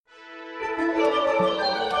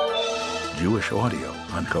Jewish audio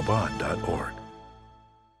on Chabad.org.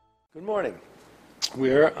 Good morning.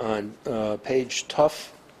 We're on page Tuf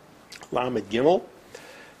Lamed Gimel.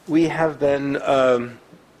 We have been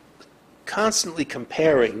constantly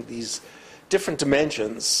comparing these different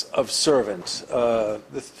dimensions of servant. The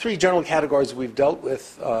three general categories we've dealt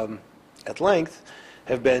with at length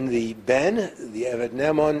have been the Ben, the Eved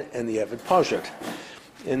Neeman, and the Eved Pajut.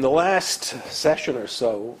 In the last session or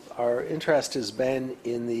so, our interest has been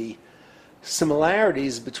in the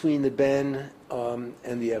similarities between the Ben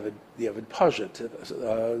and the Eved Pajut.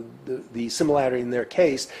 The similarity in their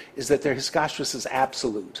case is that their Hiskashrus is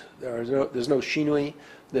absolute. There's no shinui,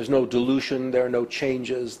 there's no dilution, there are no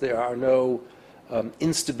changes, there are no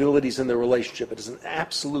instabilities in the relationship. It is an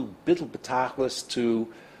absolute bittul b'tachlis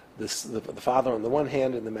to the father on the one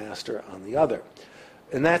hand and the master on the other.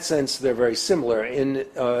 In that sense, they're very similar. In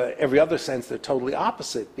every other sense, they're totally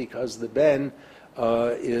opposite, because the Ben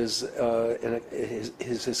his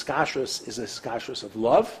Hiskashrus is a Hiskashrus of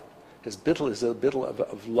love. His bittul is a bittul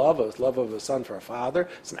of love of a son for a father.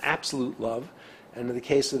 It's an absolute love. And in the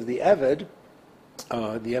case of the Eved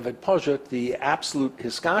Pajut, the absolute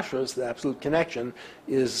Hiskashrus, the absolute connection,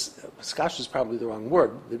 Hiskashrus is probably the wrong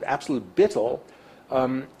word. The absolute bittul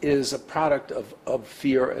is a product of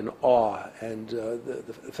fear and awe, and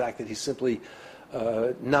the fact that he's simply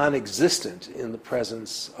non-existent in the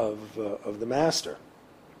presence of the master.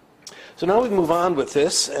 So now we move on with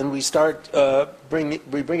this, and we start bring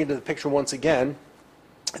into the picture once again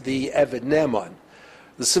the Eved Neeman.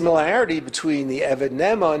 The similarity between the Eved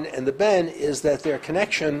Neeman and the Ben is that their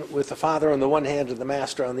connection with the father on the one hand and the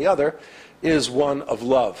master on the other is one of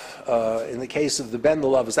love. In the case of the Ben, the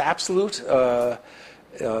love is absolute.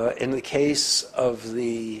 In the case of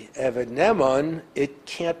the Eved Neeman, it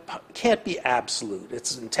can't be absolute.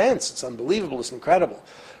 It's intense, it's unbelievable, it's incredible.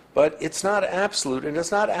 But it's not absolute, and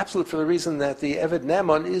it's not absolute for the reason that the Eved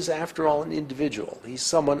Neeman is, after all, an individual. He's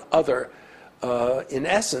someone other, in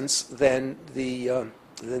essence, than the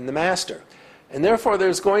master. And therefore,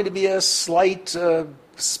 there's going to be a slight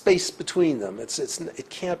space between them. It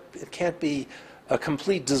can't be a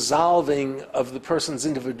complete dissolving of the person's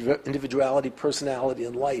individuality, personality,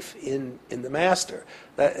 and life in the master.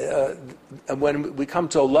 And when we come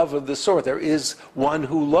to a love of this sort, there is one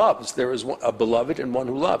who loves. There is a beloved and one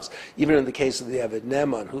who loves. Even in the case of the Eved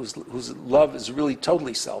Neeman, whose love is really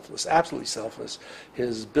totally selfless, absolutely selfless.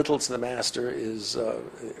 His bittul to the master is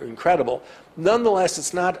incredible. Nonetheless,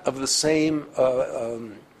 it's not of the same.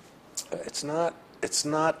 It's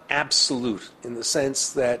not absolute in the sense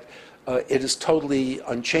that it is totally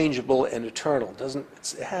unchangeable and eternal. It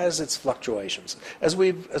has its fluctuations, as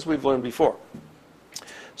we've learned before.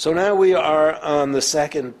 So now we are on the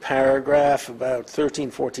second paragraph, about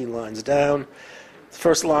 13, 14 lines down. The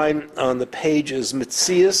first line on the page is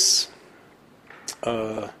Mitzias.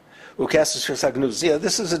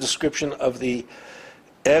 This is a description of the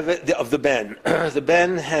Ben. The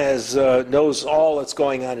Ben knows all that's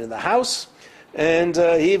going on in the house. And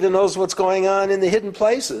he even knows what's going on in the hidden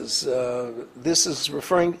places. This is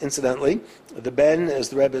referring, incidentally, the Ben, as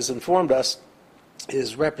the Rebbe has informed us,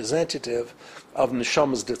 is representative of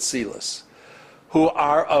Neshamah of Atzilus, who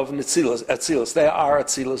are of Atzilus. They are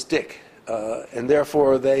Atzilus Dik, and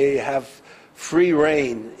therefore they have free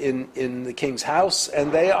reign in the king's house,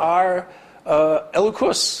 and they are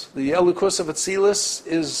Elukus. The Elukus of Atzilus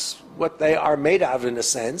is what they are made of, in a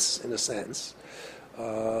sense.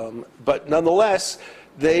 But nonetheless,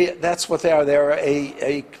 that's what they are. They're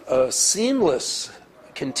a seamless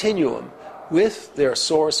continuum with their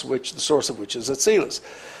source, the source of which is Atzilus.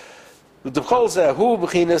 Therefore,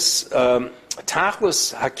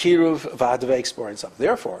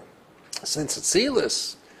 since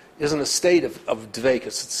Atzilus is in a state of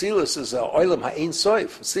dveikus, Atzilus is oilam ha'ein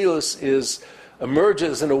soif. Atzilus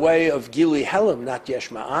emerges in a way of gili helam, not yesh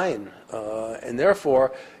ma'ayin, and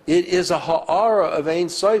therefore it is a ha'ara of Ein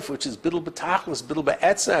Soif, which is bittul b'tachlis, bittul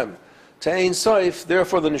b'etzem, to Ein Soif.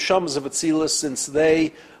 Therefore, the Neshamahs of Atzilus, since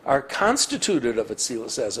they are constituted of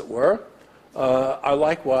Atzilus, as it were, are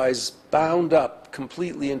likewise bound up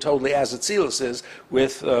completely and totally, as Atzilus is,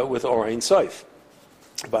 with Or Ein Soif.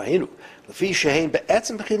 Bahinu. L'fi shehein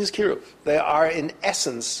b'etzem b'chinas kiruv. They are, in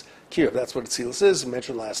essence, kiruv. That's what Atzilus is. We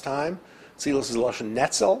mentioned last time. Atzilus is lashon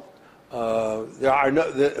netzel. There are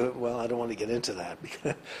well, I don't want to get into that,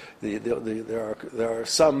 because there are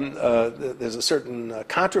some. There's a certain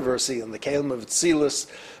controversy in the Kalim of Atzilus,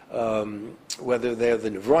 whether they're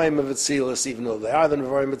the Nevroim of Atzilus, even though they are the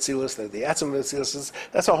Nevroim of Atzilus, they're the Etzem of Atzilus.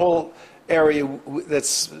 That's a whole area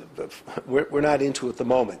we're not into at the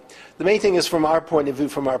moment. The main thing is, from our point of view,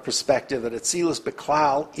 from our perspective, that Atzilus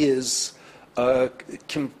Beklal is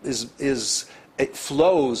it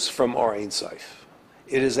flows from Or Ein Sof.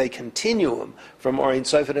 It is a continuum from Or Ein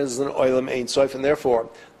Sof. It is an Olam Ein Sof, and therefore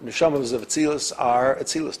the Neshamahs of Atzilus are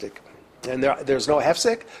Atzilustic. And there's no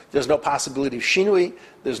hefsek, there's no possibility of shinui,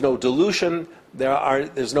 there's no dilution,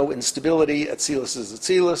 there's no instability. Atzilus is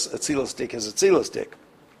Atzilus, Atzilustic is Atzilustic.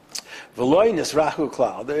 V'loi nisrachu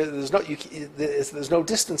klal. There's no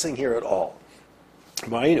distancing here at all.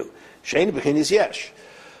 Ma'inu shein b'chinis yesh.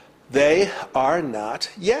 They are not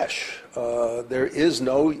yesh. There is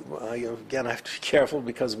no. Again, I have to be careful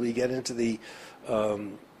because we get into the.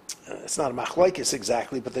 It's not a machlokes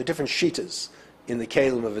exactly, but there are different shitas in the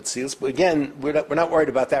Kalim of Atzilus. But again, we're not worried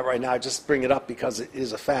about that right now. I just bring it up because it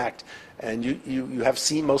is a fact, and you have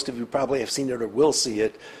seen, most of you probably have seen it or will see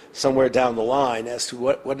it somewhere down the line as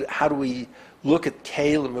to how do we look at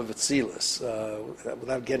Kalim of Atzilus.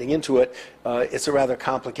 Without getting into it, it's a rather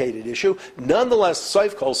complicated issue. Nonetheless,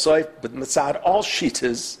 Soif kol Soif, but Mitzad all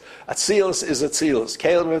Shitas, Atzilus is Atzilus.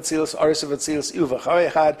 Kalim of Atzilus, Aris of Atzilus, Uva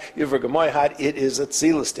Chavayah, Uva Gemoyah, it is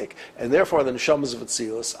Atzilustic. And therefore the Neshamahs of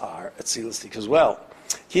Atzilus are Atzilustic as well.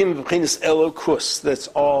 Kim b'chinas Elokus, that's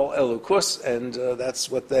all Elokus, and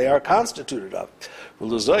that's what they are constituted of.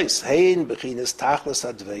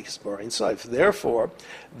 Therefore,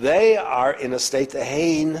 they are in a state, the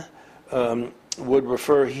Hain would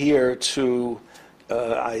refer here to,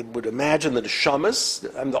 I would imagine the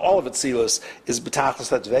Neshamahs, all of Atzilus is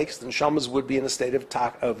B'tachlis HaDveikis, the Neshamahs would be in a state of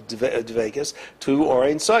Dveikis to Or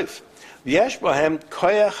Ein Sof. V'yesh b'hem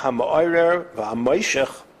koyach ha'ma'orer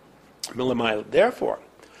v'ha'moishech milamayl. Therefore,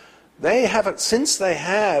 since they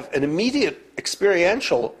have an immediate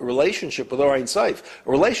experiential relationship with Or Ein Sof, a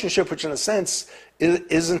relationship which in a sense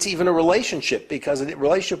isn't even a relationship, because a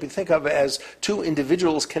relationship we think of as two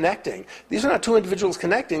individuals connecting. These are not two individuals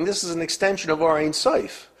connecting, this is an extension of Or Ein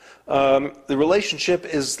Sof. The relationship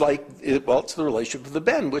is it's the relationship of the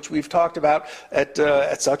Ben, which we've talked about at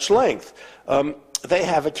such length. They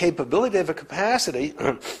have a capability, they have a capacity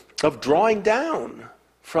of drawing down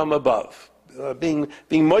from above. Being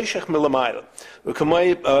moishech milamayla,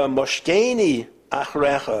 v'kamay moshkeni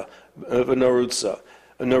achrecha v'norutza.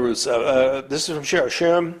 This is from Shir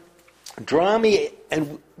Hashem. Draw me,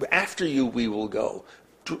 and after you we will go.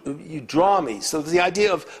 You draw me. So the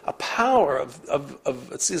idea of a power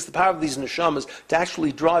it's the power of these neshamas to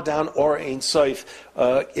actually draw down Or Ein Sof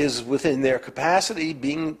is within their capacity,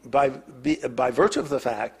 being by virtue of the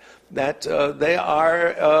fact that they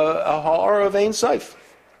are a ha'or of Ein Sof.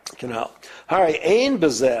 Canal. Harei ein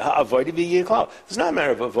bezeh ha'avodah v'yigiyah klal. It's not a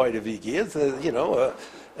matter of avodah v'yigiyah. It's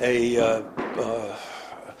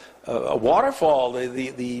a waterfall.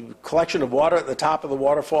 The collection of water at the top of the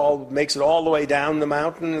waterfall makes it all the way down the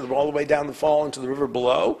mountain, all the way down the fall into the river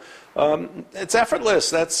below. It's effortless.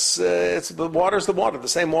 The water's the water. The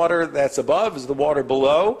same water that's above is the water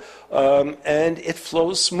below, and it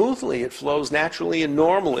flows smoothly. It flows naturally and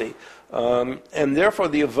normally. And therefore,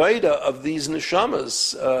 the Avodah of these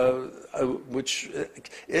neshamas, which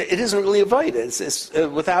it isn't really Avodah, it's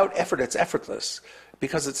without effort, it's effortless,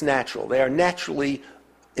 because it's natural. They are naturally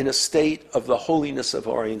in a state of the holiness of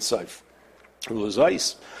Or Ein Sof.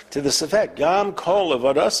 To this effect, Gam kol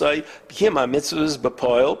avadasai b'kim ha'mitzvahs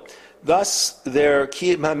b'poil. Thus, their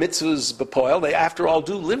kiyum ha'mitzvahs b'poil. They, after all,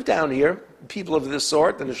 do live down here. People of this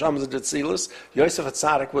sort, the Neshamahs of Atzilus, Yosef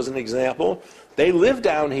HaTzadik was an example. They live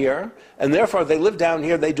down here, and therefore they live down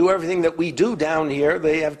here. They do everything that we do down here.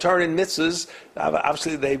 They have Torah and mitzvahs.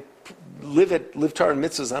 Obviously, they live Torah and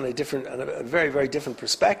mitzvahs on a very, very different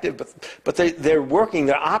perspective. But they're working.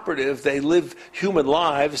 They're operative. They live human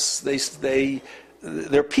lives.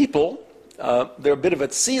 They're people. They're a bit of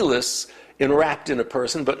Atzilus enwrapped in a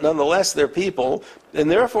person, but nonetheless they're people, and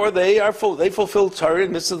therefore they fulfill Torah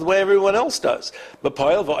and mitzvah the way everyone else does. But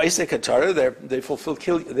Poel v'Isaac Torah, they fulfill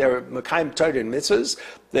their Mekayim Torah and mitzvahs.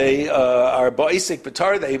 They are ba'isik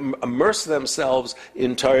b'Torah. They immerse themselves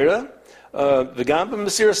in Torah. V'gam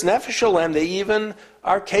b'Mesiras Nefesh Shalem. They even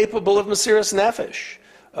are capable of Mesiras Nefesh.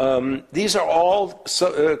 These are all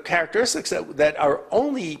characteristics that are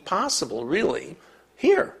only possible, really,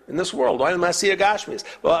 here, in this world. Well, I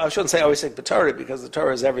shouldn't say always think the Torah, because the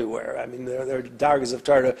Torah is everywhere. I mean, there are dargas of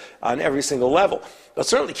Torah on every single level. But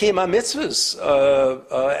certainly, Kiyum HaMitzvahs,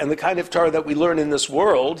 and the kind of Torah that we learn in this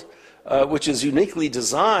world, which is uniquely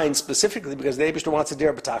designed specifically because the Eibishter wants to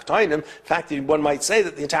dare b'tach tainim. In fact, one might say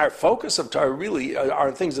that the entire focus of Torah really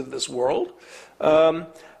are things of this world.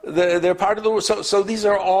 They're part of the world. So these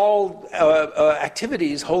are all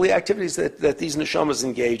activities, holy activities that these neshamas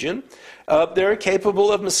engage in. They're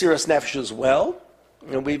capable of Mesiras Nefesh as well.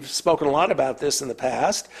 And we've spoken a lot about this in the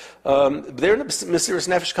past. There, Mesiras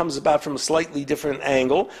Nefesh comes about from a slightly different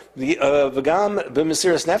angle. The V'gam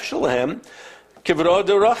b'Mesiras Nefesh lehem kivrod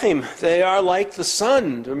Rachim. They are like the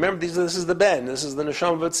son. Remember, this is the Ben. This is the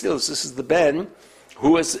Neshamah of Atzilus. This is the Ben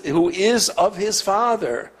who is of his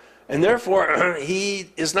father, and therefore he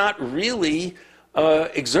is not really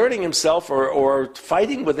exerting himself or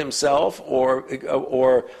fighting with himself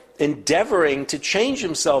or endeavoring to change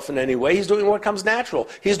himself in any way. He's doing what comes natural.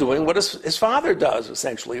 He's doing what his father does,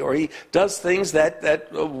 essentially, or he does things that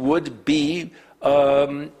would be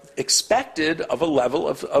expected of a level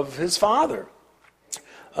of his father.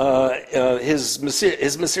 His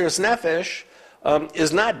Mesiras Nefesh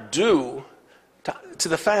is not due to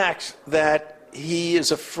the fact that he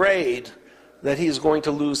is afraid that he is going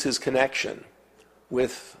to lose his connection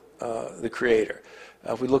with the Creator.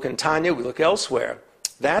 If we look in Tanya, we look elsewhere.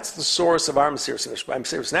 That's the source of our Mesiras Nefesh. By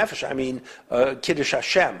Mesiras Nefesh, I mean Kiddush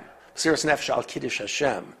Hashem. Mesiras Nefesh al Kiddush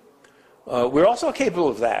Hashem. We're also capable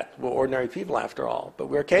of that. We're ordinary people, after all, but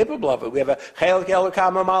we're capable of it. We have a Chelik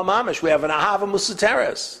Elokam Amal Mamish. We have an Ahava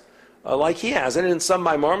Musateres, like he has. And in some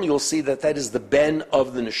Maimorim, you'll see that is the Ben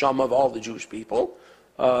of the Neshamah of all the Jewish people.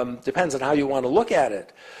 Depends on how you want to look at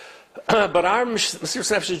it. But our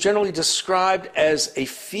Mesiras Nefesh is generally described as a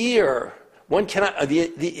fear. One cannot,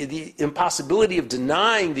 the impossibility of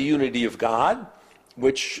denying the unity of God,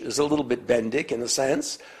 which is a little bit bendic in a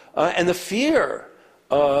sense, and the fear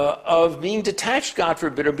of being detached, God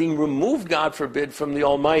forbid, or being removed, God forbid, from the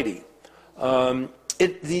Almighty.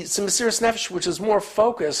 It's a Mesiras Nefesh which is more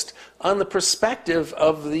focused on the perspective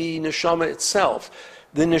of the Neshama itself.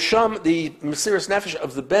 The Mesiras Nefesh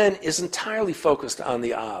of the Ben is entirely focused on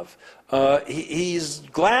the Av. He's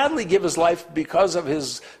gladly give his life because of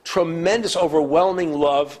his tremendous, overwhelming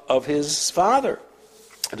love of his father.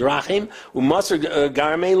 Drachim u'masar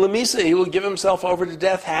garmei lemisa. He will give himself over to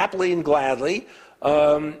death happily and gladly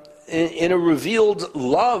in a revealed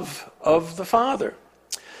love of the Father.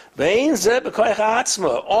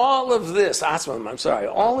 All of this,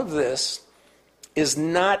 all of this is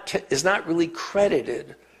not really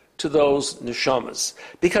credited to those neshamas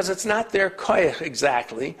because it's not their koyach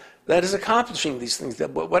exactly that is accomplishing these things.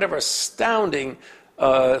 That whatever astounding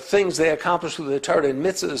things they accomplish through the Torah and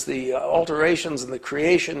mitzvahs, the alterations in the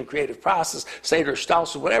creative process, seder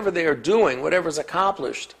shtalsut, whatever they are doing, whatever is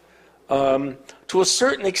accomplished, to a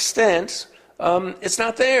certain extent, it's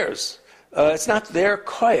not theirs. It's not their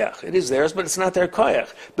koyach. It is theirs, but it's not their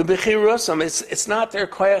koyach. But bechirosam, it's not their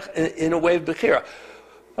koyach in a way of bechira.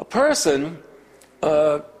 A person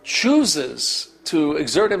chooses to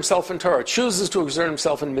exert himself in Torah, chooses to exert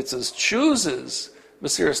himself in mitzvahs, chooses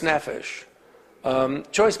Mesiras Nefesh.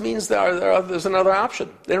 Choice means there's another option.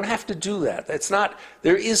 They don't have to do that.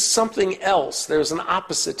 There is something else. There's an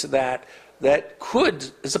opposite to that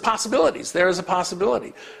is a possibility. There is a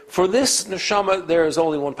possibility. For this neshama, there is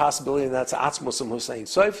only one possibility, and that's Atzmus Hussein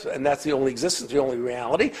Soif, and that's the only existence, the only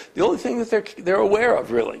reality, the only thing that they're aware of,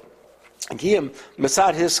 really. This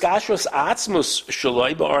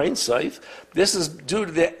is due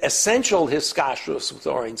to the essential Hiskashrus with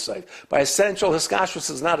Orein Seif. By essential, Hiskashrus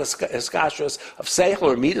is not a Hiskashrus of Seichel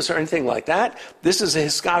or Midas or anything like that. This is a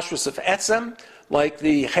Hiskashrus of Etzem, like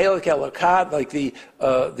the Chelik Elokad, like the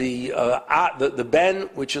Ben,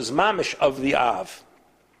 which is Mamish of the Av.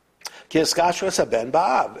 Hiskashrus ha-Ben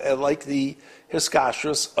ba'Av, like the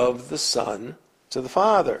Hiskashrus of the Son to the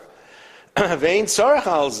Father. Vein tzorach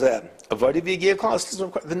al zeh.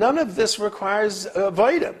 None of this requires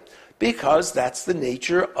Avodah, because that's the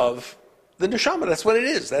nature of the neshama. That's what it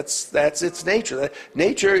is. That's its nature. That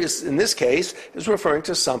nature is, in this case, is referring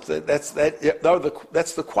to something that's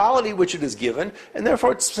the quality which it is given, and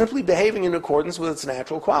therefore it's simply behaving in accordance with its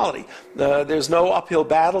natural quality. There's no uphill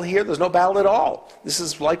battle here. There's no battle at all. This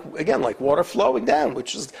is like water flowing down,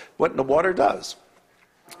 which is what the water does.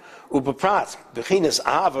 Ubaprat, bechinas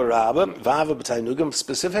avaraba, vava b'tainugim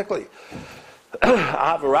specifically.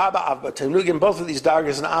 Avaraba, av b'tainugim, both of these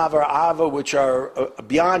dargas and ava, which are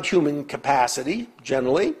beyond human capacity,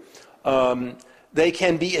 generally. They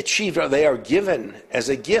can be achieved, or they are given as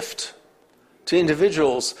a gift to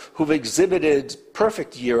individuals who've exhibited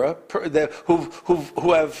perfect yira,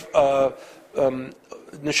 who have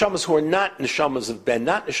neshamas who are not neshamas of Ben,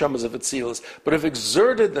 not neshamas of Atzilus, but have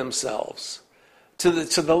exerted themselves to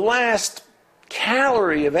the last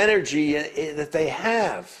calorie of energy that they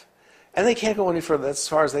have. And they can't go any further. That's as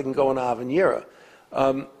far as they can go in Av and Yira.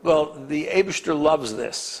 Well, the Eibishter loves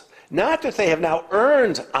this. Not that they have now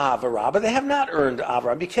earned Avarabba. They have not earned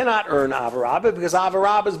Avarabba. You cannot earn Avarabba because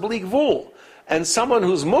Avarabba is Bli Gvul. And someone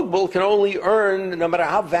who's mugbal can only earn, no matter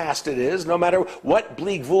how vast it is, no matter what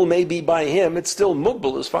bleak vul may be by him, it's still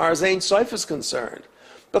mugbal as far as Ein Sof is concerned.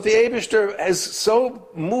 But the Eibishter is so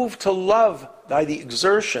moved to love by the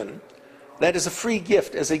exertion that is a free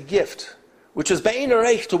gift, as a gift, which is be'ein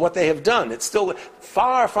areich to what they have done. It's still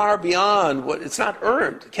far, far beyond what, it's not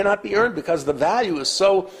earned. It cannot be earned because the value is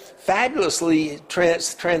so fabulously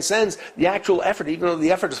transcends the actual effort, even though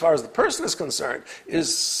the effort as far as the person is concerned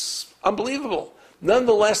is unbelievable.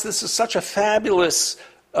 Nonetheless, this is such a fabulous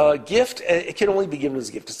gift. It can only be given as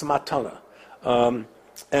a gift. It's a matana.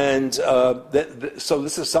 So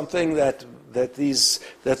this is something that the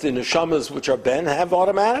neshamas which are ben have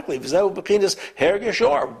automatically.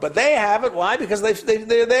 But they have it. Why? Because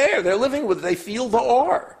they're there. They're living with it. They feel the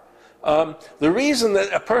awe. The reason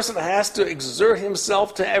that a person has to exert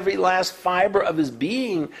himself to every last fiber of his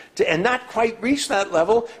being and not quite reach that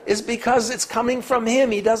level is because it's coming from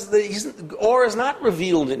him. Or is not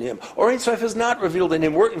revealed in him. Or Ein Sof is not revealed in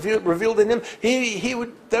him. Weren't revealed in him.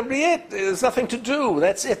 That'd be it. There's nothing to do.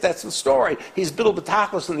 That's it. That's the story. He's bidul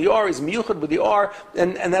b'tachlis in the or. He's miyuchad with the or,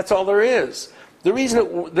 and that's all there is. The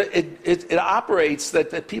reason it operates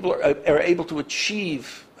that people are able to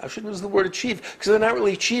achieve. I shouldn't use the word achieve, because they're not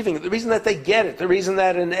really achieving it. The reason that they get it, the reason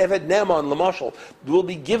that an Eved Neeman, Lamashal, will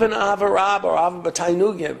be given Avarab or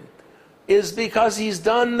Avabatainugim, is because he's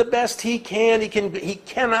done the best he can. He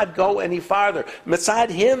cannot go any farther. Mitzad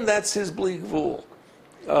him, that's his bleak vul.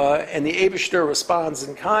 And the Eibishter responds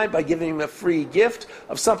in kind by giving him a free gift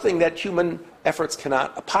of something that human efforts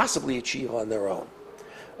cannot possibly achieve on their own.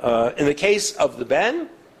 In the case of the Ben,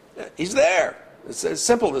 he's there. It's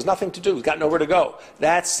simple. There's nothing to do. He's got nowhere to go.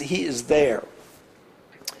 He is there.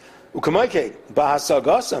 Their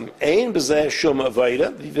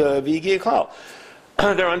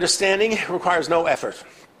understanding requires no effort.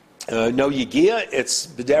 No yigia. It's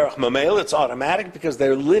b'derech mamel. It's automatic because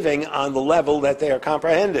they're living on the level that they are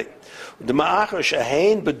comprehending. They're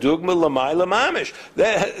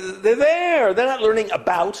there. They're not learning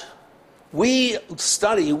about. We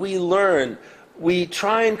study. We learn. We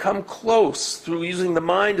try and come close through using the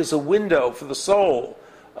mind as a window for the soul.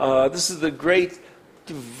 This is the great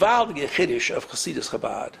gewaltige chiddush of Chassidus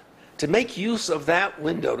Chabad. To make use of that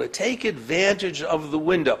window, to take advantage of the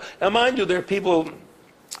window. Now, mind you, there are people.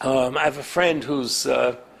 I have a friend whose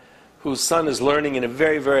son is learning in a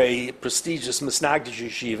very, very prestigious Misnagdish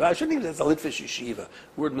yeshiva. I shouldn't even say it's a Litvish yeshiva.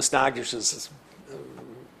 The word Misnagdish is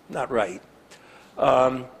not right.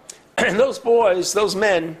 And those boys, those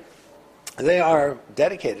men. They are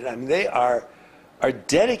dedicated. I mean, they are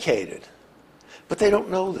dedicated, but they don't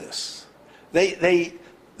know this. They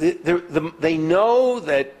know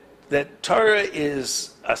that Torah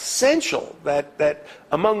is essential. That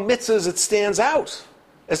among mitzvahs it stands out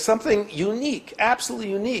as something unique, absolutely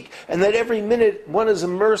unique, and that every minute one is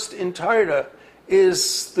immersed in Torah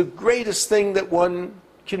is the greatest thing that one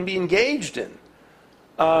can be engaged in.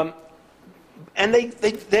 And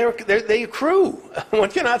they accrue. One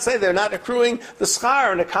cannot say they're not accruing the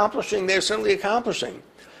schar and accomplishing. They're certainly accomplishing.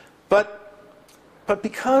 But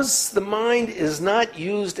because the mind is not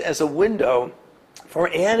used as a window for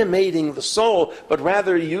animating the soul, but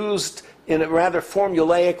rather used in a rather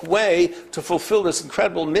formulaic way to fulfill this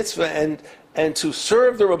incredible mitzvah and to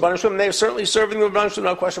serve the Rabbanan Shalom, they're certainly serving the Rabbanan Shalom,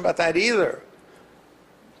 no question about that either.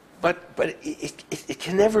 But it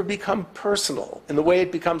can never become personal in the way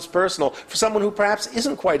it becomes personal for someone who perhaps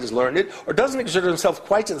isn't quite as learned or doesn't exert himself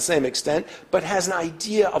quite to the same extent, but has an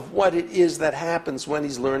idea of what it is that happens when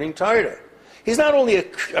he's learning Torah. He's not only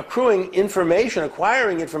accruing information,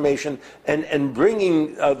 acquiring information, and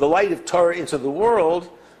bringing the light of Torah into the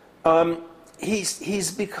world.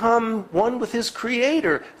 He's become one with his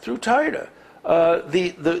Creator through Torah.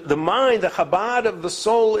 The mind, the Chabad of the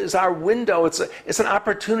soul is our window. It's an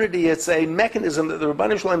opportunity. It's a mechanism that the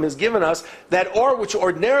Rabbanan Shalom has given us which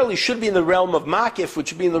ordinarily should be in the realm of Makif, which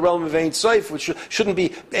should be in the realm of Ein Sof, which shouldn't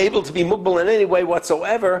be able to be Mugbal in any way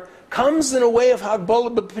whatsoever, comes in a way of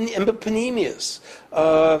Hagbolah and B'panemius.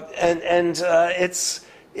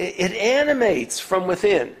 It animates from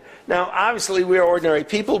within. Now, obviously, we are ordinary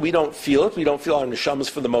people. We don't feel it. We don't feel our neshamas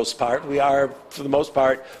for the most part. We are, for the most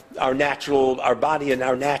part, our body and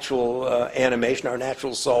our natural animation, our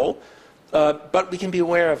natural soul. But we can be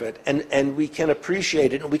aware of it, and we can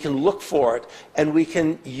appreciate it, and we can look for it, and we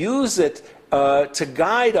can use it to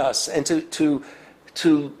guide us and to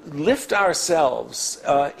lift ourselves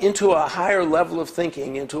into a higher level of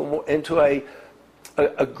thinking, into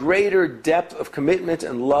a greater depth of commitment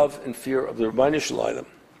and love and fear of the Rabbanan Shalom.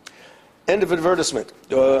 End of advertisement.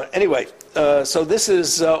 So this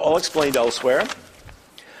is all explained elsewhere.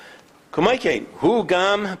 Kumaykein, hu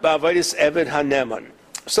gam ba'avodas Eved Neeman.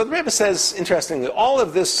 So the Rebbe says, interestingly, all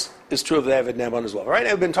of this is true of the Eved Neeman as well. Right?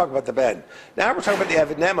 I've been talking about the Ben. Now we're talking about the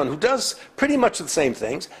Eved Neeman, who does pretty much the same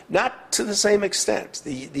things, not to the same extent.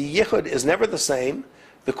 The yichud is never the same.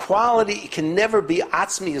 The quality can never be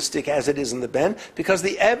atzmiistic as it is in the Ben, because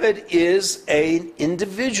the Eved is an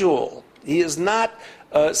individual. He is not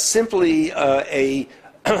simply a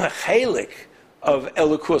chalik of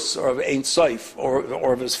Elokus or of Ein Sof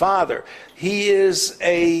or of his father. He is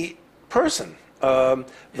a person. His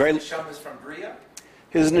neshama is from Biya?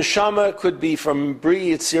 His neshama could be from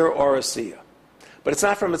Biya, Yitzir, or Asiya. But it's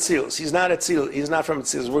not from Atzilus. He's not Atzilus. He's not from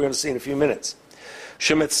Atzilus. We're going to see in a few minutes.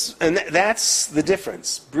 And that's the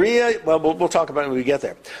difference. Biya, well, we'll talk about it when we get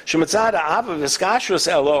there. Shemitzad ha'ava Hiskashrus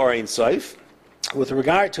elo or Ein Sof, with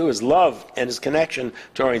regard to his love and his connection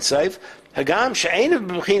to Ein Sof, Hagam she'einav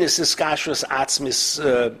b'mechinas Hiskashrus atzmis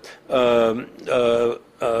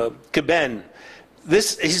keben.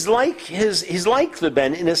 He's like the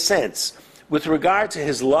Ben in a sense, with regard to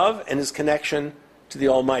his love and his connection to the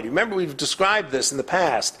Almighty. Remember, we've described this in the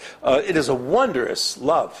past. It is a wondrous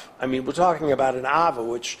love. I mean, we're talking about an Ava,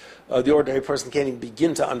 which the ordinary person can't even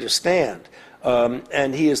begin to understand.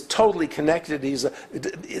 And he is totally connected. He's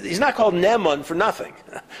not called Neeman for nothing.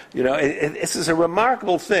 You know, this is a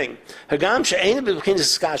remarkable thing. Hagam she'einav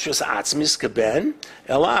b'mechinas Hiskashrus atzmis keben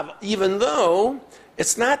elav, even though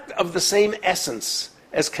it's not of the same essence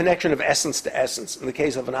as connection of essence to essence. In the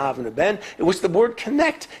case of an Av and a Ben, in which the word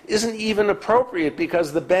connect isn't even appropriate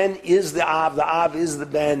because the Ben is the Av is the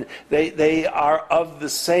Ben. They are of the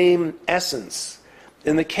same essence.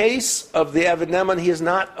 In the case of the Eved Neeman, he is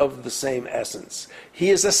not of the same essence. He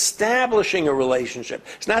is establishing a relationship.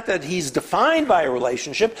 It's not that he's defined by a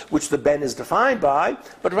relationship, which the Ben is defined by,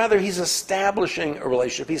 but rather he's establishing a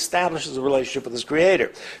relationship. He establishes a relationship with his Creator.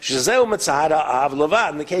 In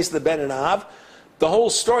the case of the Ben and Av, the whole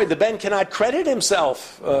story, the Ben cannot credit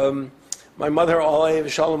himself. My mother, Alei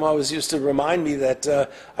Shalom, always used to remind me that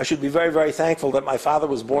I should be very, very thankful that my father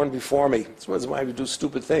was born before me. That's why I would do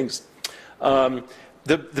stupid things.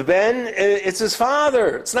 The Ben, it's his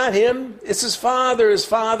father. It's not him. It's his father. His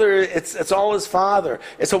father. It's all his father.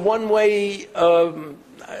 It's a one-way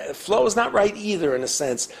flow. Is not right either in a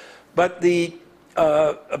sense, but the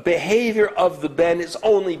behavior of the Ben is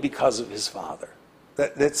only because of his father.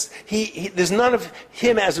 There's none of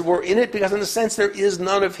him, as it were, in it, because in a sense there is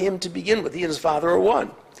none of him to begin with. He and his father are one.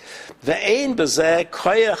 This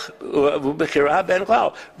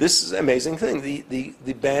is an amazing thing.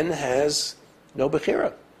 The Ben has no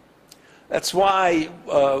bechira. That's why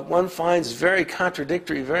one finds very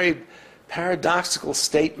contradictory, very paradoxical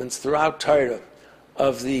statements throughout Torah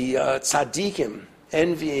of the tzaddikim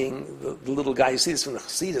envying the little guy. You see this from the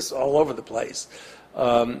Chassidus all over the place.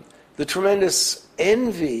 The tremendous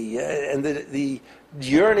envy and the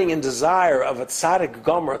yearning and desire of a tzaddik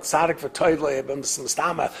gomer, a tzaddik v'toivlei, a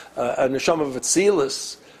Neshamah of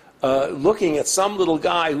Atzilus, looking at some little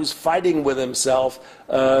guy who's fighting with himself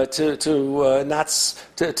to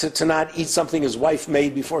not eat something his wife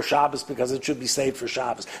made before Shabbos because it should be saved for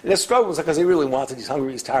Shabbos. And his struggle is because he really wants it. He's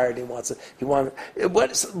hungry. He's tired. He wants it.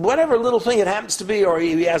 Whatever little thing it happens to be, or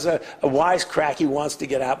he has a wisecrack he wants to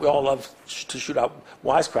get out. We all love to shoot out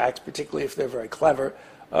wisecracks, particularly if they're very clever.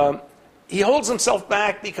 He holds himself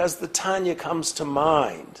back because the Tanya comes to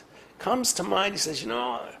mind. He says,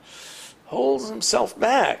 holds himself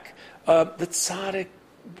back. The tzaddik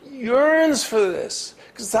yearns for this.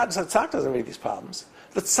 Because the tzaddik doesn't have these problems.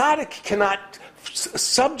 The tzaddik cannot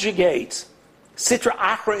subjugate Sitra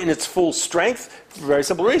Achra in its full strength for a very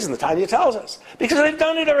simple reason. The Tanya tells us. Because they've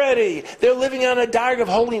done it already. They're living on a darg of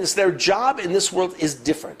holiness. Their job in this world is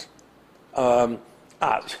different. We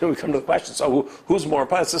come to the question, so who's more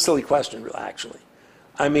important? It's a silly question, really, actually.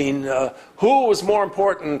 I mean, who was more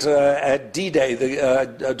important at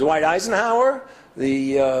D-Day? Dwight Eisenhower,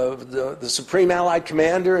 the Supreme Allied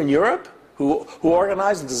Commander in Europe, who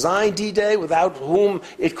organized and designed D-Day, without whom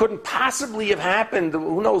it couldn't possibly have happened.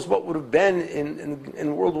 Who knows what would have been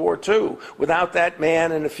in World War II without that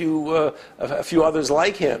man and a few others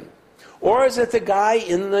like him? Or is it the guy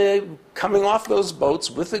coming off those boats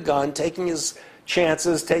with a gun, taking his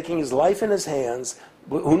chances, taking his life in his hands,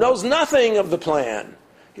 who knows nothing of the plan,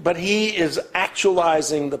 but he is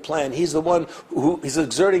actualizing the plan. He's the one who is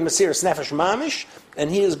exerting Mesiras Nefesh Mamish, and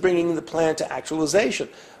he is bringing the plan to actualization.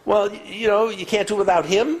 Well, you can't do it without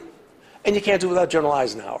him, and you can't do it without General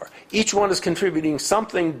Eisenhower. Each one is contributing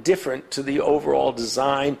something different to the overall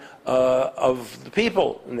design of the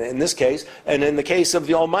people, in this case. And in the case of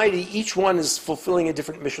the Almighty, each one is fulfilling a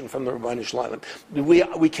different mission from the Rabbanu Shalom.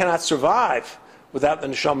 We cannot survive without the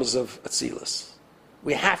Neshamahs of Atzilus.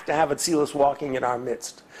 We have to have Atzilus walking in our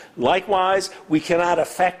midst. Likewise, we cannot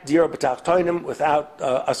affect Dira B'Tachtonim without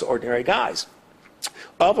us ordinary guys.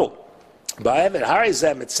 Avol. Hiskashrus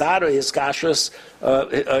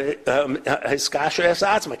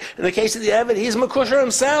Atzilus. In the case of the Eved, he's Mekusher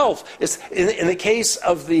himself. In the case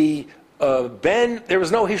of the Ben, there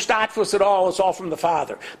was no Hiskashrus at all. It's all from the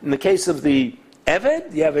father. In the case of the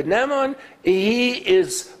Eved Neeman, he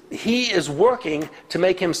is working to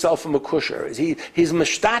make himself a Mekusher. He's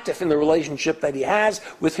mishtatif in the relationship that he has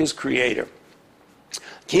with his Creator.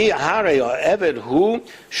 Acharei Eved hu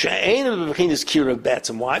she'ein b'chinas kiruv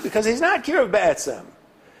b'etzem. Why? Because he's not kiruv b'etzem.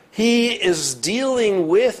 He is dealing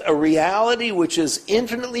with a reality which is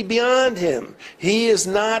infinitely beyond him. He is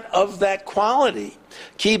not of that quality.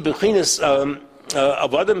 Ki b'chinas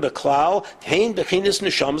Avodah b'klal hein b'chinas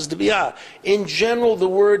Neshamah of Biya. In general, the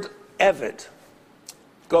word Eved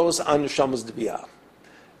goes on Neshamah of Biya.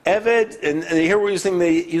 Eved, and here we're using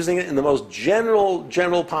it in the most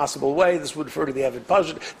general possible way. This would refer to the Eved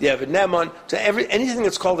Pashut, the Eved Neeman, to anything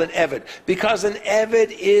that's called an Eved, because an Eved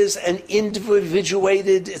is an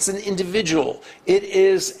individuated. It's an individual. It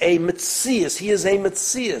is a Metzias. He is a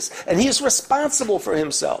Metzias, and he is responsible for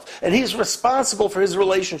himself, and he is responsible for his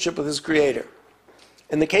relationship with his Creator.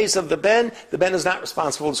 In the case of the Ben is not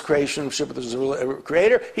responsible for his relationship with his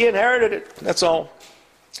Creator. He inherited it. That's all.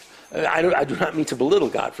 I do not mean to belittle,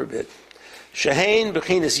 God forbid. Shehein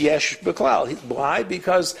b'chinas yesh b'klal. Why?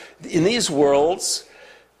 Because in these worlds,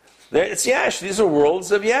 it's yesh. These are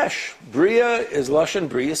worlds of yesh. Biya is lashon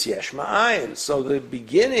brias yesh ma'ayin. So the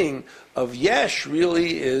beginning of yesh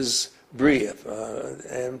really is Biya,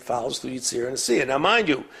 and follows through Yitzir and Asiyah. Now, mind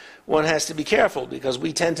you, one has to be careful because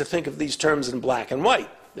we tend to think of these terms in black and white.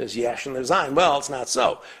 There's yesh and there's ayin. Well, it's not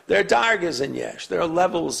so. There are dargas in yesh. There are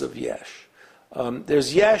levels of yesh.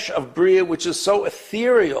 There's yesh of Biya, which is so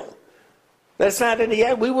ethereal. That's not any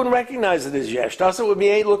yesh. We wouldn't recognize it as yesh. Thus, it would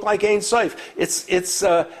look like Ein Sof. It's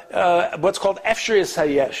what's called Efshris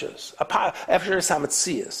HaYeshes, Efshris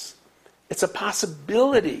HaMetzias. It's a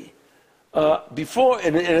possibility. Before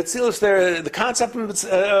in Atzilus, the concept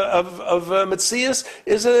of Metzias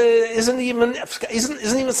isn't even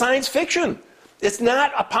science fiction. It's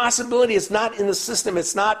not a possibility. It's not in the system.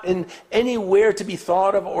 It's not in anywhere to be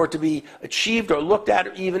thought of or to be achieved or looked at,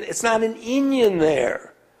 or even. It's not an inyan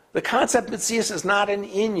there. The concept of Metzias is not an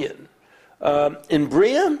inyan. In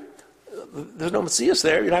Biya, there's no Metzias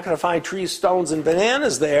there. You're not going to find trees, stones, and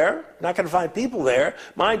bananas there. You're not going to find people there.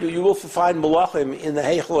 Mind you, you will find malachim in the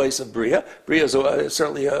heichlois of Biya. Biya is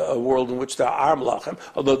certainly a world in which there are malachim,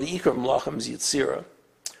 although the ikar malachim is Yitzira.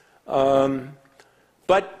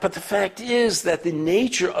 But the fact is that the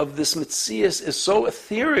nature of this Metzias is so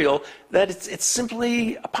ethereal that it's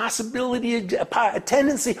simply a possibility, a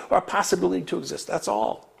tendency, or a possibility to exist. That's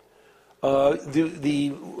all. There are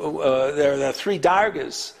three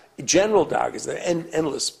dargas, general dargas, there are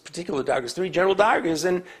endless particular dargas, three general dargas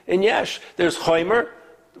in Yesh. There's Chomer,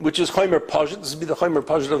 which is Chomer Pashut. This would be the Chomer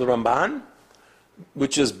Pashut of the Ramban,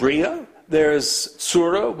 which is Biya. There's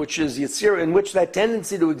Surah, which is Yitzira, in which that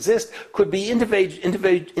tendency to exist could be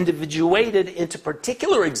individuated into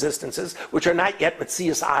particular existences, which are not yet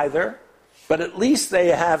Metzias either, but at least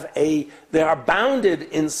they are bounded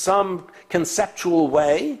in some conceptual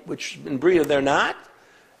way, which in Biya they're not.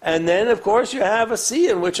 And then, of course, you have a sea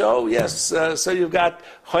in which, so you've got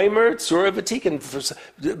Chomer, Tzura, V'Tikin.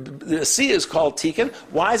 The sea is called Tikin.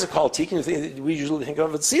 Why is it called Tikin? We usually think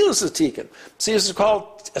of Atzilus as Tikin. Atzilus is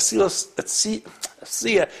called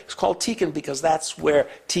Asiyah is called Tikin because that's where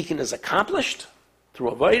Tikin is accomplished through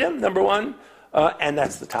Havayah, number one, and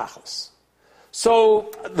that's the Tachlis. So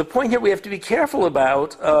the point here we have to be careful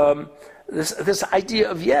about this idea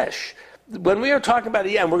of Yesh. When we are talking about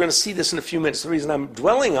it, and we're going to see this in a few minutes, the reason I'm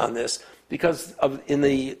dwelling on this, because in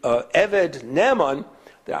the Eved Neeman,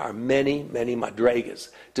 there are many, many madregas,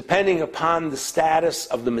 depending upon the status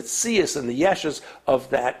of the Metzias and the Yeshes of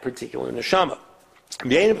that particular Neshamah.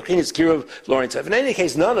 In any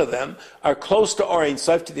case, none of them are close to Ein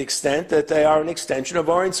Sof to the extent that they are an extension of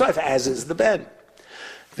Ein Sof, as is the Ben.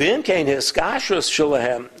 Hiskashrus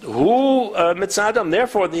shalahem hu mitzadam.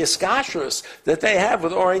 Therefore, the Hiskashrus that they have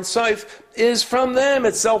with Ein Sof is from them.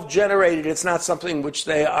 It's self-generated. It's not something which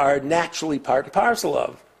they are naturally part and parcel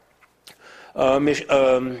of.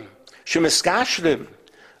 Shemiskashrim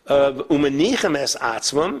umenichem es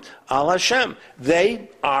atzmam al Hashem. They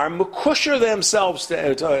are mekusher themselves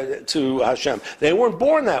to Hashem. They weren't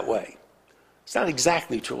born that way. It's not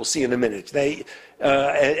exactly true. We'll see in a minute. Eved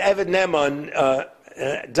Neeman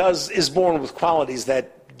is born with qualities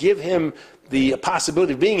that give him the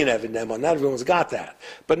possibility of being an Eved Neeman. Not everyone's got that,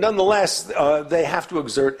 but nonetheless, they have to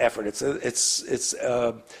exert effort.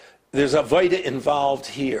 There's Avodah involved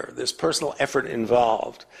here. There's personal effort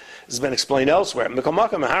involved. This has been explained elsewhere. They have a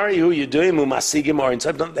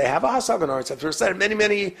hasag on Orin Sof. It was said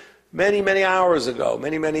many hours ago,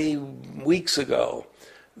 many weeks ago,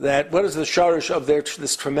 that what is the shorish of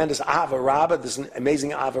this tremendous Ava Rabbah, this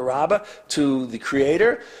amazing Ava Rabbah to the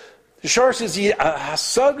Creator? The shorish is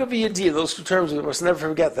hasag of Yediyah. Those two terms we must never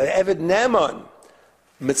forget. The Eved Neeman,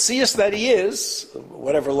 Metzias that he is,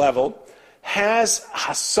 whatever level, has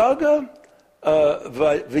hasaga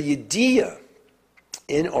v'yediyah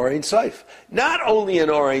in Orein Sof. Not only in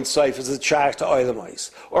Orein Sof as it's shaykh to Oilamais.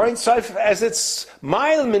 Orein Sof as it's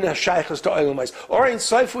mile min shaykhs to Oilamais. Orein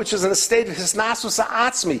Sof, which is in a state of Hisnasmuch of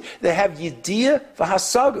Atzilus, they have yediyah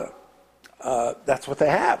v'hasaga. That's what they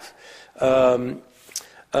have.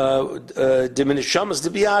 The Neshamah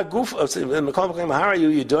of Biya gufa.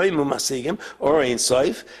 Orein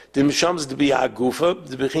Sof. The Neshamah of Biya gufa.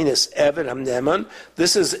 The bechinas Eved Neeman.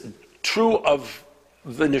 This is true of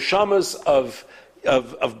the Neshamas of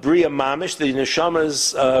Biya Mamish, the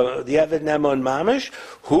Neshamas, the Eved Neeman Mamish,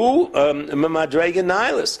 who Madrega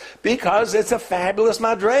Nihilus, because it's a fabulous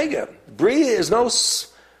Madrega. Biya is no,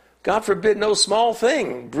 God forbid, no small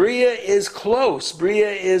thing. Biya is close.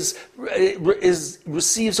 Biya is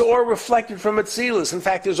receives or reflected from Atzilus. In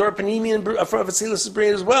fact, there's or panemian from Atzilus'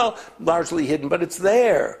 Biya as well, largely hidden, but it's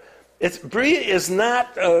there. Biya is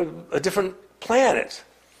not a different planet.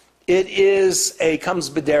 It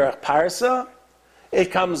comes b'derech parsa.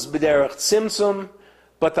 It comes b'derech tzimtzum,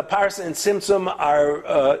 but the parsa and tzimtzum are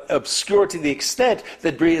obscure to the extent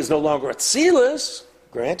that Biya is no longer Atzilus,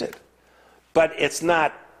 granted, but it's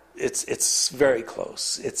not. It's very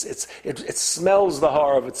close. It smells the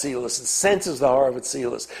horror of Atzilus. It senses the horror of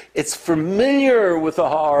Atzilus. It's familiar with the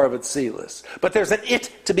horror of Atzilus, but there's an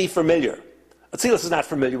it to be familiar. Atzilus is not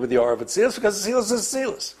familiar with the horror of Atzilus because Atzilus is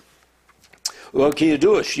Atzilus. Well, can you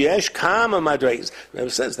do it? Yesh kama madregas. It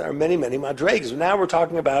says there are many madregas. Now we're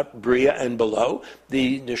talking about Biya and below.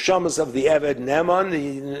 The neshamas of the Eved Neeman.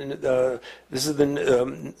 This is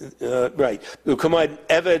the right. Come on,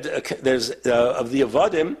 Eved. There's of the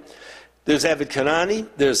Avodim. There's Eved Kanani.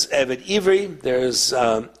 There's Eved Ivri. There's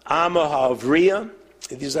Neshamah of Biya.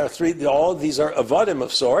 These are three. All these are Avodim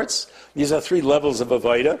of sorts. These are three levels of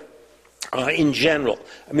Avodah. In general.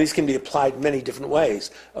 I mean, these can be applied many different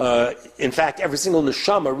ways. In fact, every single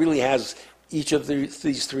neshama really has each of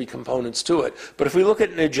these three components to it. But if we look at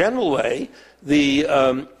it in a general way, the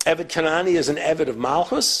Eved Kanani is an Eved of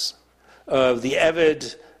Malchus. The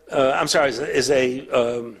Eved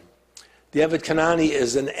Kanani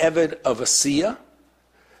is an Eved of Asiya.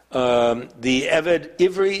 The Eved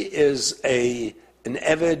Ivri is a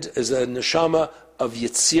neshama of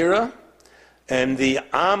Yetzirah. And the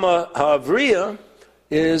Ama Havriya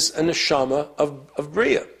is a Neshama of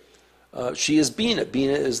Biya. She is Bina.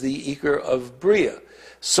 Bina is the Iker of Biya.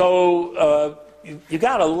 So you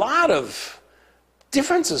got a lot of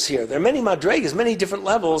differences here. There are many madregas, many different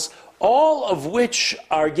levels, all of which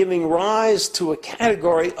are giving rise to a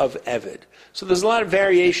category of Eved. So there's a lot of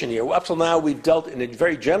variation here. Up till now, we've dealt in a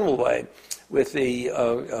very general way with the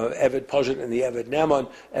Eved Pajit and the Eved Neeman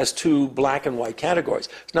as two black and white categories.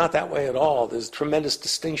 It's not that way at all. There's tremendous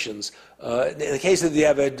distinctions. In the case of the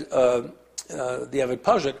Eved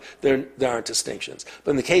Pajit, there aren't distinctions.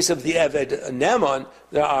 But in the case of the Eved Neeman,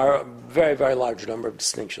 there are a very, very large number of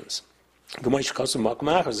distinctions.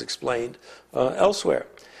 Samach is explained elsewhere.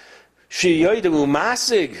 These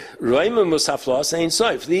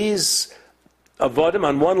avodim,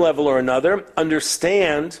 on one level or another,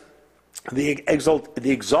 understand the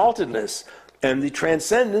exaltedness and the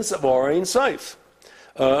transcendence of Orein Sof.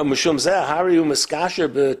 Mishum zeh hariu miskasher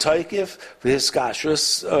b'toikif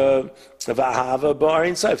v'hiskashrus v'ahava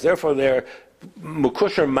b'Orein Sof. Therefore, they're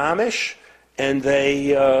mukusher mamish, and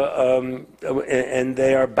they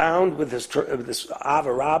are bound with this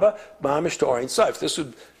ava rabba mamish to Orein Sof. This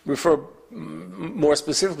would refer more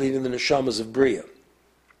specifically to the neshamas of Biya,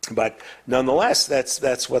 but nonetheless,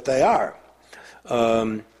 that's what they are.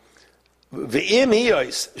 V'im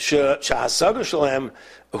hiyos shehasaga shalem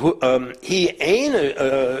he ain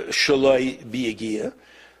shaloi biyagia.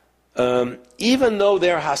 Even though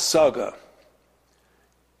they're hasaga,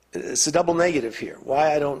 it's a double negative here.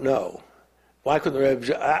 Why, I don't know. Why couldn't the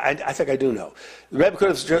Rebbe? I think I do know. The Rebbe could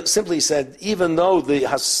have simply said, even though the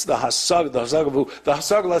hasaga,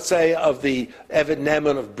 let's say, of the Eved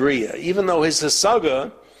Neeman of Biya, even though his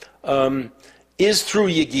hasaga is through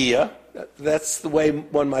Yegiya, that's the way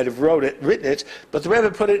one might have written it, but the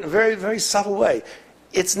Rebbe put it in a very, very subtle way.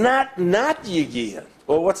 it's not Yigiyah.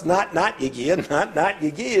 Well, what's not Yigiyah? Not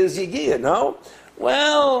Yigiyah is Yigiyah, no?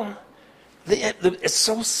 Well, it's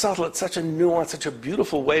so subtle, it's such a nuance, such a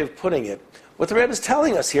beautiful way of putting it. What the Rebbe is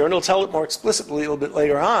telling us here, and he'll tell it more explicitly a little bit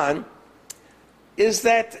later on, is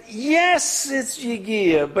that, yes, it's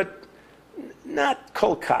Yigiyah, but not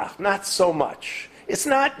kol kach, not so much. It's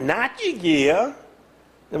not Yigiyah,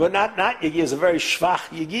 but not Yigiyah is a very shvach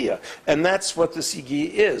Yigiyah, and that's what this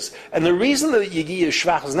Yigiyah is. And the reason that Yigiyah is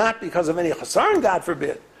shvach is not because of any chasaron, God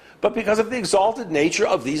forbid, but because of the exalted nature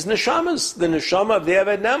of these neshamas. The Neshamah of the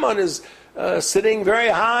Eved Neeman is sitting very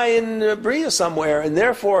high in Biya somewhere, and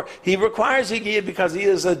therefore he requires Yigiyah because he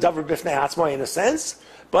is a davar bifnei atzmo in a sense.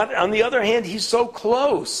 But on the other hand, he's so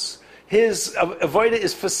close. His Avodah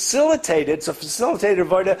is facilitated. It's a facilitated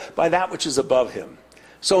Avodah by that which is above him.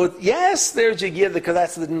 So yes, there's Yigiyah because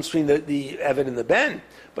that's the difference between the Eved and the Ben.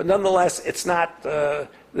 But nonetheless, it's not the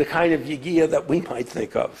kind of Yigiyah that we might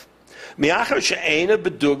think of. He has to have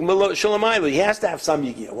some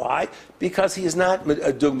Yigiyah. Why? Because he is not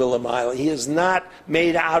a dugma l'mayla. He is not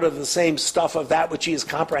made out of the same stuff of that which he is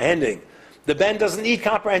comprehending. The Ben doesn't need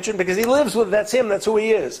comprehension because he lives with, that's him, that's who he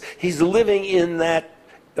is. He's living in that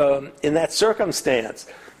circumstance.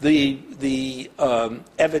 The Eved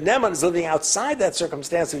Neeman is living outside that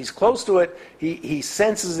circumstance, and he's close to it. He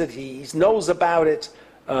senses it. He knows about it,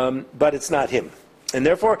 but it's not him. And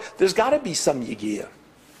therefore, there's got to be some Yigiyah.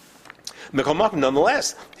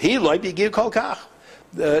 Nonetheless, he like Yigiyah kol kach.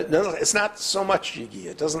 It's not so much Yigiyah.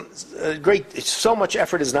 It doesn't so much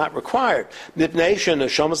effort is not required. Because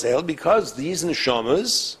these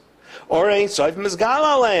neshamas, or Ein Sof mizgal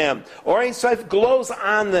aleim, or Ein Sof glows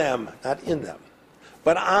on them, not in them,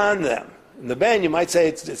 but on them. In the Ben, you might say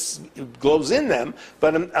it glows in them,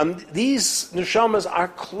 but these neshamas are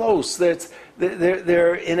close.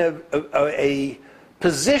 They're in a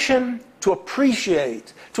position to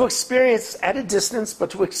appreciate, to experience at a distance,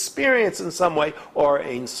 but to experience in some way, or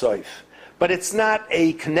Ein Sof. But it's not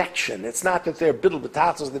a connection. It's not that they're biddle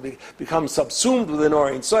batatas that become subsumed within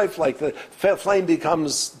or Ein Sof, like the flame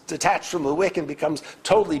becomes detached from the wick and becomes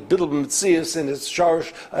totally biddle mitzias in its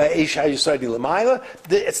sharish eish hayusaydi l'mayla.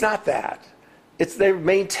 It's not that. They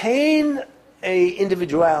maintain a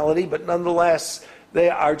individuality, but nonetheless they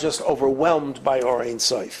are just overwhelmed by or Ein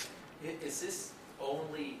Sof. Is this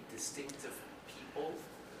only distinctive people,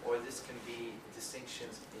 or this can be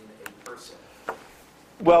distinctions in a person?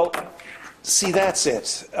 Well, see, that's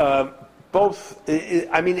it. Both,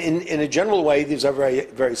 I mean, in a general way, these are very,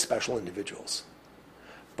 very special individuals.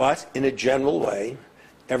 But in a general way,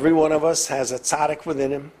 every one of us has a tzaddik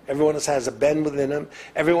within him. Everyone else has a ben within him.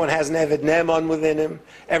 Everyone has an Eved Neeman within him.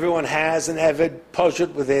 Everyone has an Eved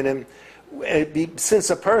Poshut within him. Since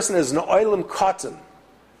a person is an oilam katan,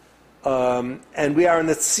 and we are in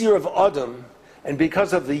the tzir of Adam, and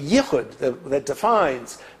because of the yichud that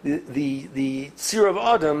defines the tzir of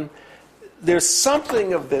Adam, there's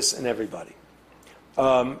something of this in everybody.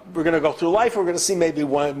 We're going to go through life, we're going to see maybe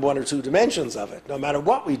one or two dimensions of it, no matter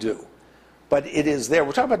what we do. But it is there.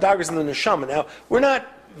 We're talking about daggers in the neshama. Now,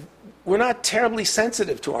 we're not terribly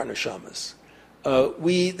sensitive to our neshamas.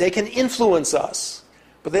 They can influence us,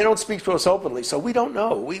 but they don't speak to us openly, so we don't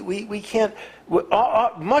know. We can't.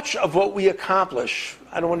 Much of what we accomplish,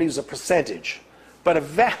 I don't want to use a percentage, but a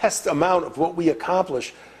vast amount of what we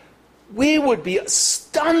accomplish, we would be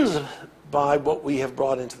stunned by what we have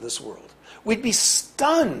brought into this world. We'd be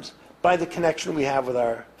stunned by the connection we have with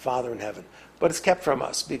our Father in heaven. But it's kept from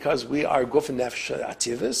us because we are guf and nefesh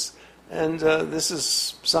ativis, and this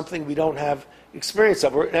is something we don't have experience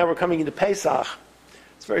of. Now we're coming into Pesach.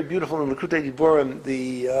 It's very beautiful in Likutei Diburim.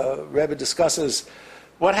 The Rebbe discusses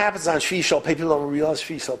what happens on Shvi Shal Pei. People don't realize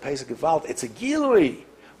Shvi Shal Pei is a gewalt. It's a gilui.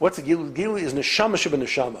 What's a gilui? Gilui is neshama sheba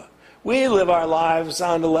neshama. We live our lives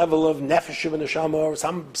on the level of nefesh sheba neshama, or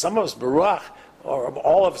some of us baruch, or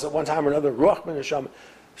all of us at one time or another ruach ben neshama.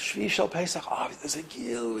 Shvi Shal Pesach, there's a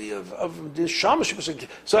gilui of neshama sheba.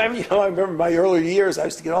 So I remember my earlier years, I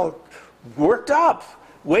used to get all worked up,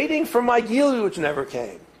 waiting for my gilui, which never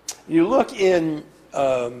came. You look in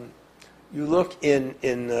Likutei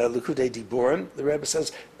Diburim, the Rebbe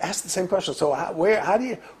says, ask the same question. So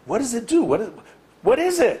what does it do? What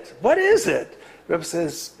is it? What is it? The Rebbe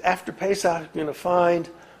says, after Pesach, you're going to find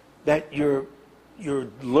that your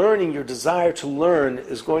learning, your desire to learn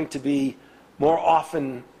is going to be more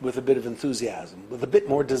often with a bit of enthusiasm, with a bit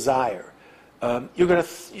more desire. You're going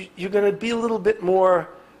to be a little bit more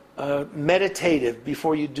meditative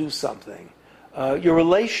before you do something. Your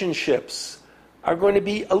relationships are going to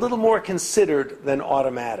be a little more considered than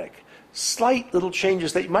automatic. Slight little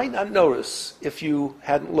changes that you might not notice if you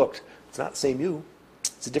hadn't looked. It's not the same you.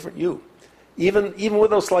 It's a different you. even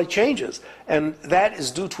with those slight changes. And that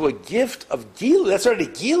is due to a gift of Gilu. That's already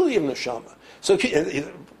Gilu of Neshama. So,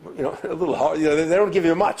 a little hard. They don't give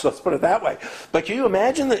you much, let's put it that way. But can you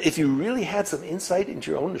imagine that if you really had some insight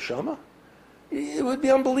into your own Neshama? It would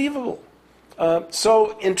be unbelievable.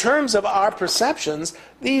 So in terms of our perceptions,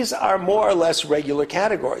 these are more or less regular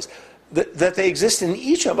categories. That they exist in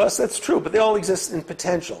each of us, that's true, but they all exist in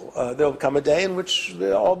potential. There will come a day in which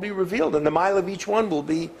they'll all be revealed, and the mile of each one will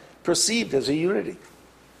be perceived as a unity.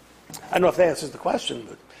 I don't know if that answers the question,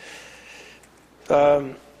 but...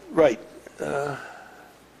 right.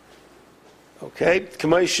 Okay.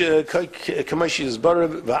 K'maishi is bara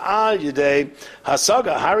v'al yedei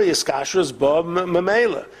hasaga hari Hiskashrus bo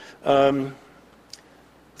mamela.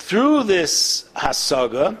 Through this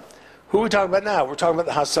hasaga, who are we talking about now? We're talking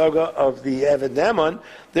about the hasaga of the Eved Neeman.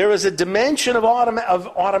 There is a dimension of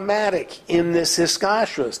automatic in this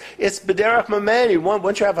Hiskashrus. It's b'derech mameli.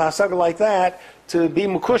 Once you have a hasaga like that, to be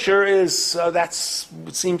mukusher is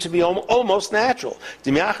would seem to be almost natural.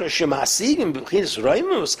 Since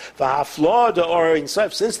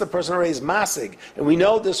the person already is masig, and we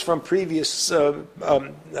know this from previous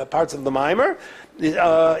parts of the mimer,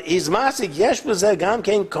 he's masig. Yesh b'zeh gam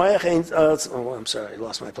kein koyach ein. I'm sorry, I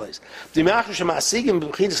lost my place. Since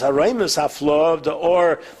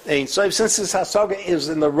this hasaga is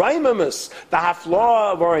in the raimamus, the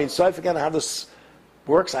haflah of Ein Sof, again, how this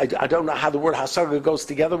works. I don't know how the word hasaga goes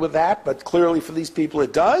together with that, but clearly for these people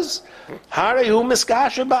it does. Therefore,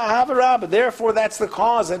 that's the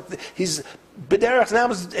cause that he's b'derech now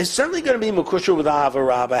is certainly going to be mukusher with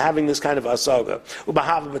Ahavah by having this kind of hasaga.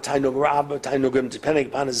 Depending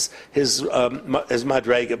upon his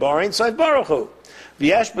madrega. B'arein soif baruch hu.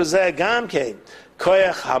 V'yesh b'zeh gam kein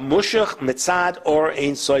koyach hamushach mitzad or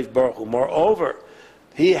ein soif baruch hu. Moreover,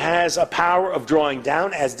 he has a power of drawing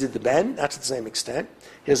down, as did the Ben, not to the same extent.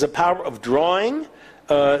 He has a power of drawing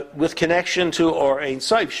with connection to or Ein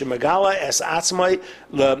Sof. Shemagala es atzmai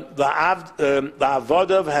la'avodah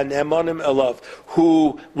v'hanemonim elav,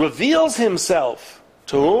 who reveals himself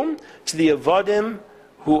to whom? To the avodim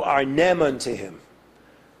who are neman to him.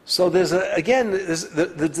 So there's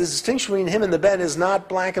the distinction between him and the Ben is not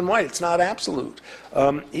black and white. It's not absolute.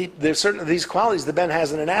 There's certain of these qualities the Ben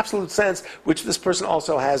has in an absolute sense, which this person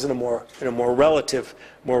also has in a more relative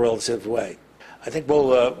way. I think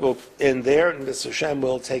we'll end there, and Mr. Hashem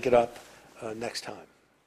will take it up next time.